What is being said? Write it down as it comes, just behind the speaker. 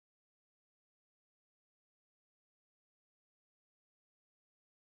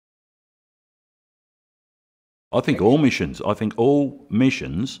I think all missions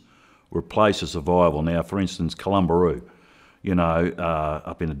were a place of survival. Now, for instance, Columbaroo,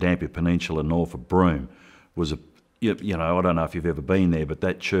 up in the Dampier Peninsula north of Broome, was I don't know if you've ever been there, but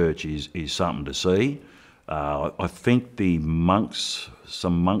that church is something to see. I think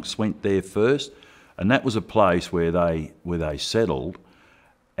some monks went there first, and that was a place where they settled,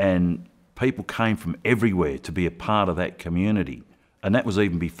 and people came from everywhere to be a part of that community. And that was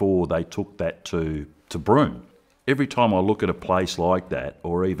even before they took that to Broome. Every time I look at a place like that,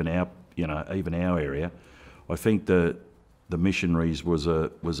 or even our area, I think the missionaries was a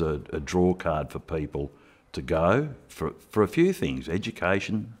draw card for people to go for a few things: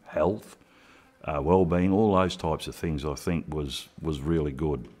 education, health, well-being, all those types of things. I think was really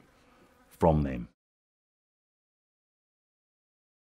good from them.